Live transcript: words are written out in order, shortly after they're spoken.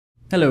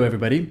Hello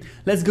everybody,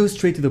 let's go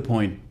straight to the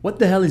point. What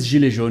the hell is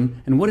Gilets Jaunes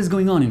and what is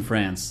going on in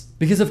France?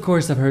 Because of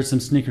course I've heard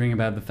some snickering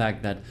about the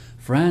fact that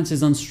France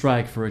is on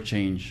strike for a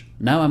change.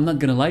 Now I'm not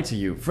gonna lie to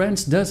you,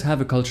 France does have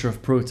a culture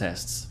of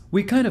protests.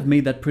 We kind of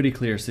made that pretty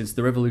clear since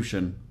the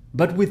revolution.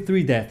 But with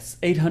 3 deaths,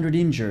 800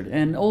 injured,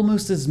 and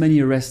almost as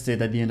many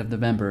arrested at the end of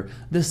November,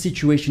 the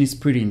situation is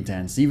pretty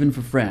intense, even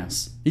for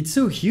France. It's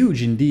so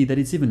huge indeed that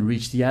it's even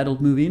reached the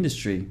adult movie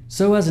industry.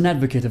 So as an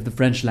advocate of the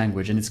French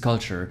language and its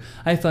culture,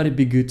 I thought it'd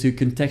be good to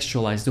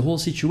contextualize the whole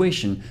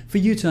situation for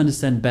you to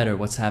understand better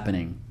what's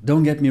happening.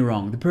 Don't get me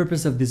wrong, the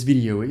purpose of this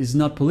video is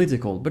not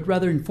political, but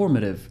rather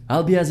informative.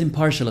 I'll be as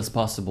impartial as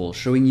possible,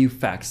 showing you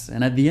facts,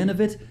 and at the end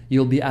of it,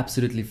 you'll be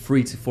absolutely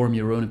free to form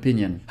your own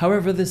opinion.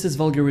 However, this is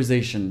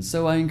vulgarization,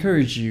 so I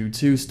encourage you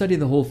to study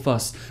the whole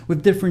fuss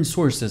with different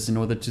sources in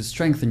order to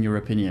strengthen your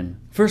opinion.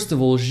 First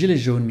of all, Gilets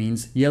Jaunes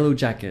means yellow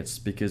jackets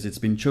because it's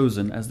been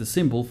chosen as the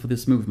symbol for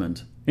this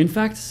movement. In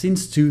fact,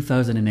 since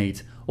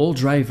 2008, all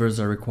drivers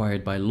are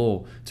required by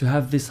law to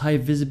have this high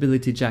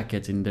visibility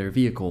jacket in their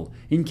vehicle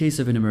in case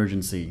of an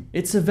emergency.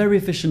 It's a very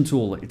efficient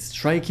tool, it's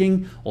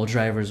striking, all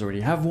drivers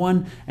already have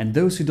one, and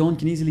those who don't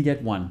can easily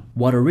get one.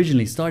 What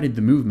originally started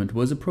the movement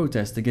was a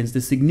protest against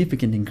the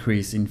significant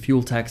increase in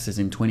fuel taxes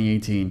in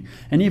 2018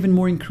 and even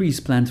more increase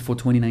planned for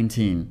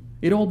 2019.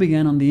 It all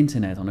began on the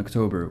internet on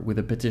October with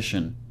a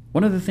petition.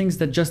 One of the things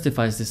that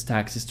justifies this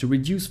tax is to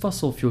reduce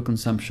fossil fuel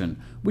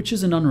consumption, which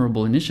is an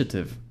honorable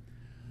initiative.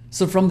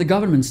 So from the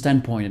government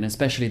standpoint, and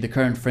especially the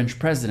current French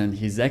president,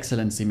 His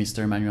Excellency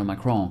Mr. Emmanuel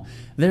Macron,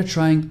 they're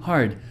trying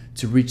hard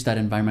to reach that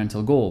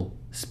environmental goal.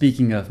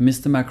 Speaking of,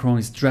 Mr. Macron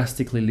is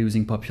drastically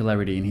losing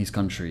popularity in his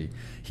country.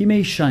 He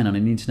may shine on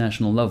an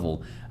international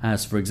level,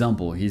 as for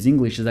example, his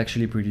English is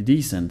actually pretty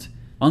decent.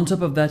 On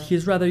top of that, he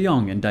is rather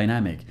young and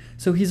dynamic,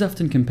 so he's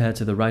often compared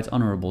to the Right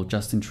Honourable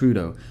Justin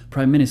Trudeau,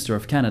 Prime Minister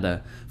of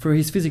Canada, for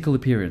his physical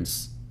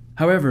appearance.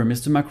 However,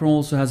 Mr. Macron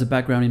also has a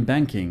background in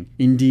banking.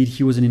 Indeed,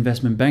 he was an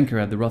investment banker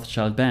at the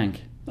Rothschild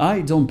Bank.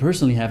 I don't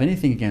personally have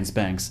anything against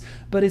banks,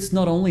 but it's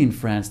not only in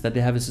France that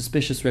they have a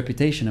suspicious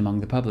reputation among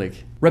the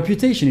public.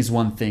 Reputation is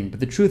one thing, but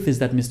the truth is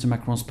that Mr.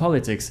 Macron's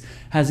politics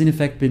has in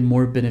effect been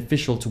more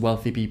beneficial to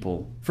wealthy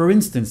people. For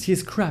instance, he has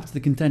scrapped the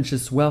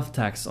contentious wealth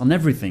tax on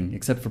everything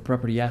except for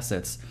property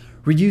assets,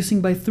 reducing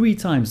by 3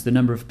 times the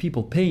number of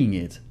people paying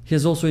it. He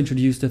has also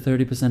introduced a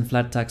 30%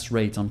 flat tax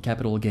rate on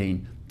capital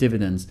gain,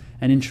 dividends,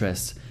 and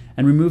interest,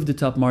 and removed the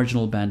top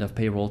marginal band of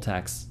payroll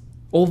tax.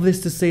 All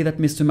this to say that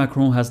Mr.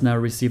 Macron has now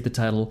received the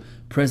title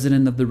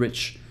President of the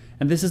Rich,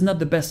 and this is not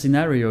the best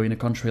scenario in a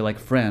country like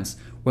France,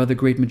 where the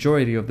great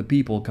majority of the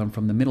people come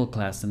from the middle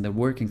class and the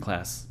working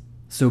class.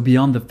 So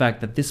beyond the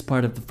fact that this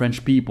part of the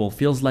French people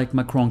feels like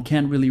Macron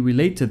can't really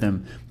relate to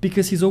them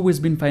because he's always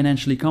been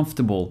financially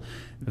comfortable,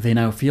 they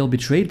now feel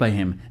betrayed by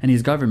him and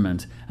his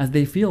government, as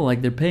they feel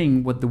like they're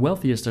paying what the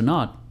wealthiest are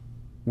not.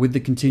 With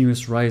the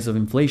continuous rise of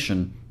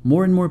inflation,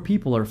 more and more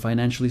people are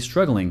financially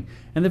struggling,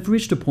 and they've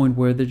reached a point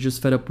where they're just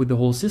fed up with the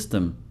whole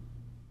system.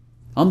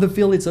 On the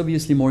field, it's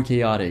obviously more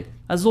chaotic.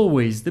 As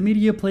always, the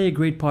media play a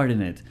great part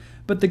in it,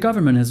 but the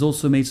government has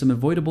also made some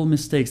avoidable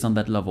mistakes on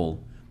that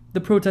level. The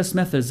protest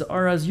methods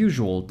are as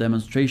usual: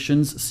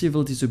 demonstrations,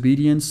 civil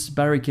disobedience,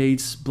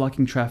 barricades,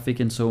 blocking traffic,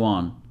 and so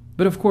on.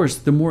 But of course,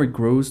 the more it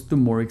grows, the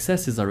more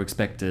excesses are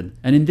expected,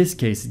 and in this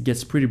case, it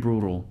gets pretty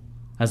brutal.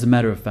 As a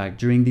matter of fact,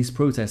 during these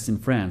protests in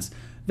France,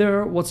 there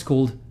are what's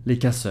called les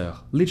casseurs,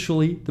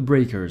 literally the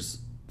breakers.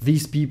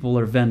 These people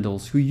are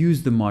vandals who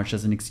use the march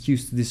as an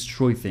excuse to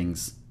destroy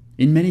things.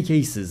 In many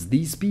cases,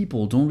 these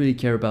people don't really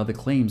care about the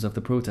claims of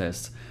the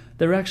protest.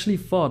 They're actually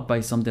fought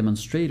by some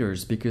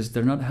demonstrators because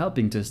they're not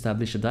helping to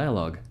establish a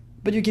dialogue.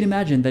 But you can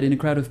imagine that in a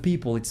crowd of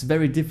people, it's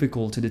very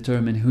difficult to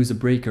determine who's a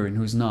breaker and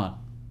who's not.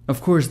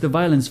 Of course, the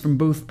violence from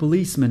both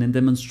policemen and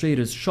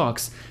demonstrators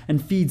shocks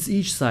and feeds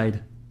each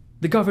side.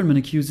 The government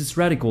accuses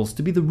radicals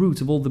to be the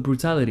root of all the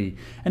brutality,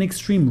 and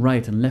extreme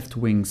right and left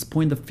wings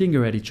point the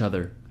finger at each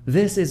other.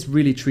 This is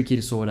really tricky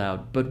to sort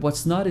out, but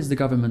what's not is the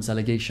government's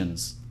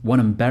allegations. One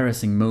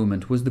embarrassing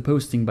moment was the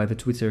posting by the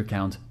Twitter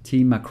account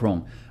Team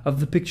Macron of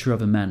the picture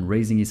of a man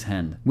raising his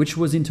hand, which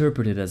was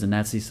interpreted as a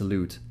Nazi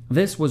salute.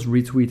 This was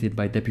retweeted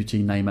by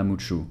Deputy Naima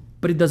Mouchou.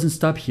 But it doesn't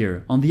stop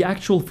here. On the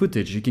actual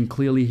footage, you can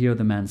clearly hear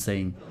the man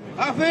saying,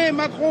 "Ave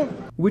Macron!"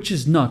 which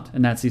is not a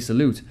Nazi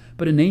salute,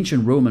 but an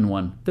ancient Roman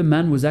one. The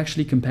man was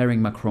actually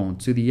comparing Macron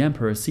to the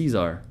Emperor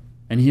Caesar.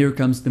 And here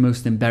comes the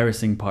most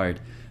embarrassing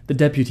part. The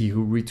deputy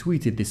who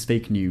retweeted this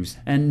fake news,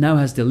 and now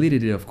has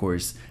deleted it of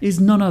course, is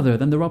none other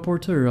than the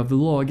rapporteur of the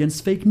law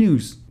against fake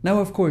news. Now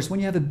of course,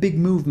 when you have a big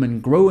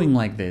movement growing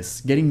like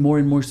this, getting more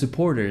and more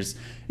supporters,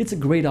 it's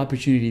a great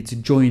opportunity to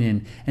join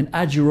in and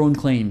add your own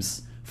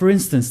claims. For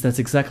instance, that's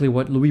exactly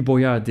what Louis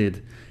Boyard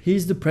did.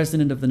 He's the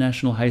president of the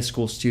National High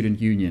School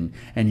Student Union,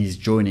 and he's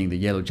joining the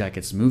Yellow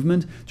Jackets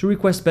movement to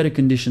request better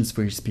conditions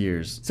for his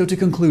peers. So to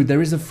conclude,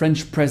 there is a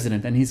French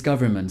president and his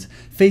government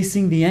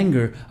facing the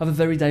anger of a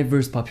very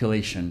diverse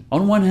population.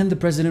 On one hand, the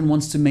president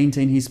wants to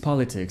maintain his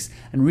politics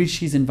and reach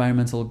his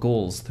environmental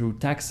goals through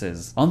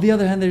taxes. On the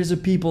other hand, there is a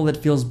people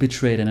that feels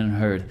betrayed and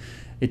unheard.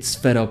 It's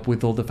fed up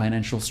with all the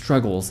financial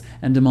struggles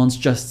and demands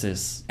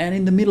justice. And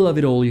in the middle of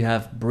it all you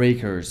have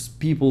breakers,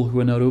 people who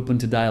are not open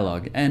to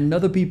dialogue, and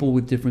other people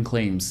with different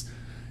claims.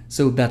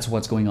 So that's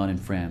what's going on in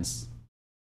France.